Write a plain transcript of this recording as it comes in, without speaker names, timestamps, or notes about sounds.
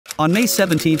On May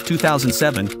 17,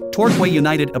 2007, Torquay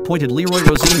United appointed Leroy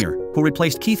Rosenior, who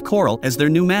replaced Keith Correll as their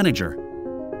new manager.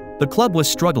 The club was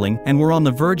struggling and were on the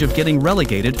verge of getting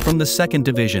relegated from the second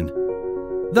division.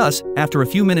 Thus, after a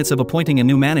few minutes of appointing a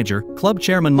new manager, club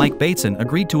chairman Mike Bateson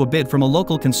agreed to a bid from a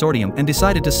local consortium and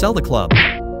decided to sell the club.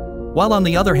 While on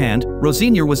the other hand,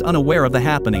 Rosenior was unaware of the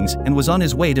happenings and was on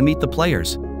his way to meet the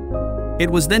players. It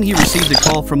was then he received a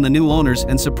call from the new owners,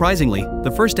 and surprisingly,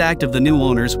 the first act of the new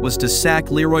owners was to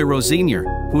sack Leroy Rosenior,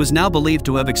 who is now believed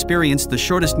to have experienced the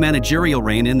shortest managerial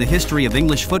reign in the history of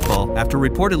English football after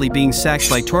reportedly being sacked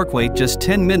by Torquay just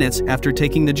 10 minutes after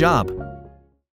taking the job.